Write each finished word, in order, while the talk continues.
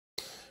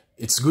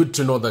It's good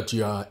to know that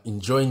you are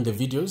enjoying the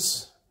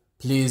videos.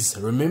 Please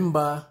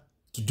remember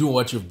to do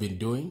what you've been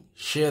doing.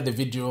 Share the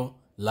video,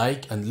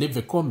 like, and leave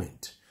a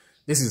comment.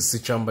 This is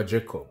Sichamba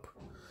Jacob.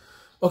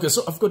 Okay,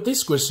 so I've got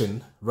this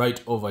question right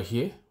over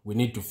here. We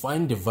need to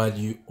find the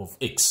value of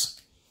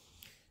x.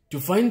 To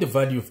find the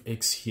value of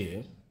x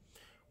here,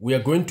 we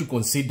are going to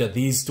consider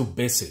these two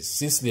bases.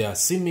 Since they are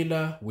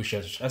similar, we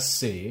shall just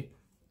say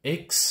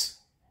x,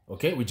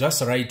 okay? We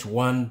just write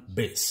one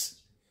base,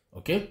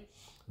 okay?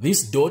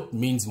 This dot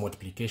means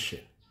multiplication.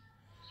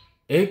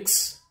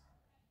 X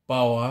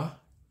power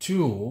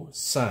 2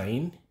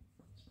 sine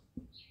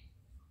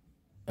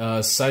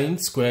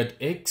squared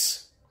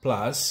x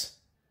plus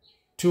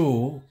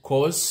 2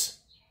 cos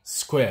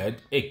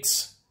squared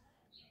x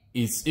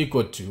is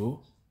equal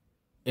to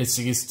a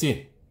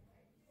 16.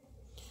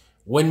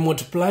 When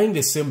multiplying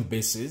the same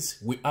bases,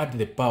 we add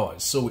the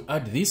powers. So we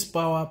add this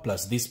power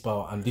plus this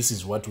power, and this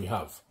is what we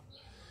have.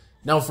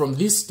 Now from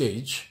this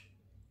stage,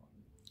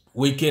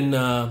 we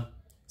can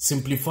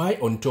simplify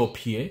on top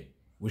here.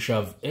 We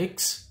shall have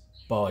x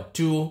power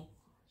 2,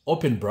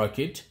 open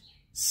bracket,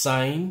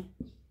 sine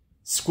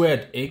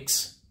squared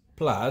x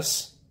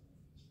plus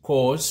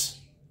cos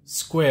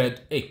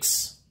squared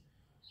x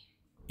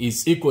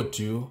is equal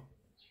to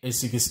a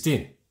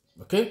 16.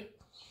 Okay?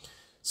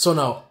 So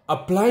now,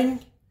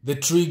 applying the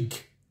trig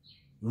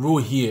rule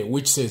here,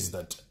 which says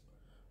that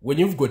when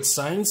you've got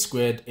sine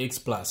squared x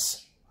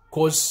plus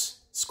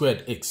cos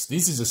squared x,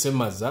 this is the same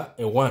as a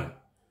 1.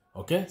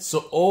 Okay,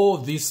 so all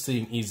this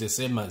thing is the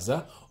same as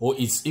or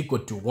it's equal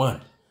to 1.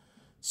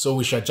 So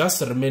we shall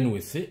just remain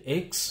with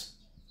x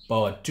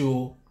power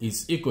 2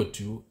 is equal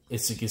to a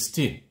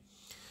 16.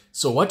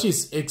 So what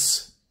is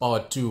x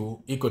power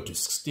 2 equal to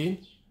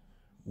 16?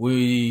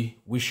 We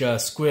shall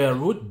square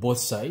root both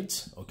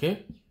sides,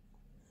 okay?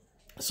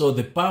 So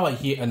the power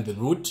here and the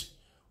root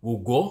will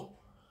go.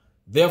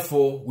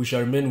 Therefore, we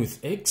shall remain with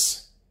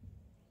x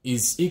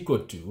is equal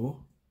to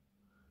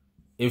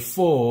a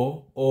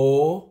 4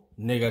 or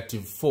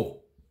negative 4.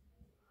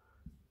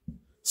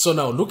 So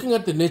now looking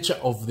at the nature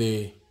of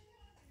the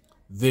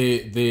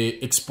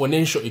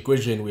exponential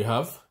equation we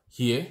have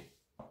here,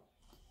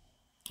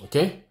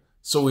 okay,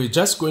 so we're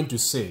just going to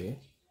say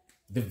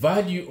the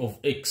value of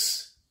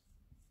x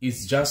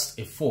is just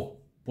a 4,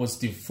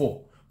 positive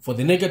 4. For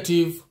the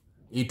negative,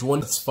 it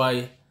won't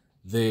satisfy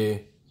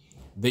the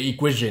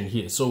equation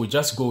here, so we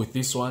just go with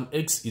this one.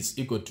 X is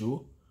equal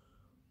to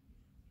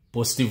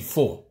positive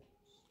 4.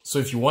 So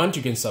if you want,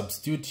 you can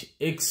substitute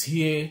x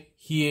here,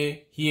 here,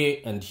 here,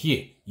 and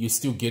here. You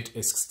still get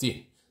a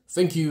 16.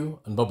 Thank you,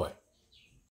 and bye-bye.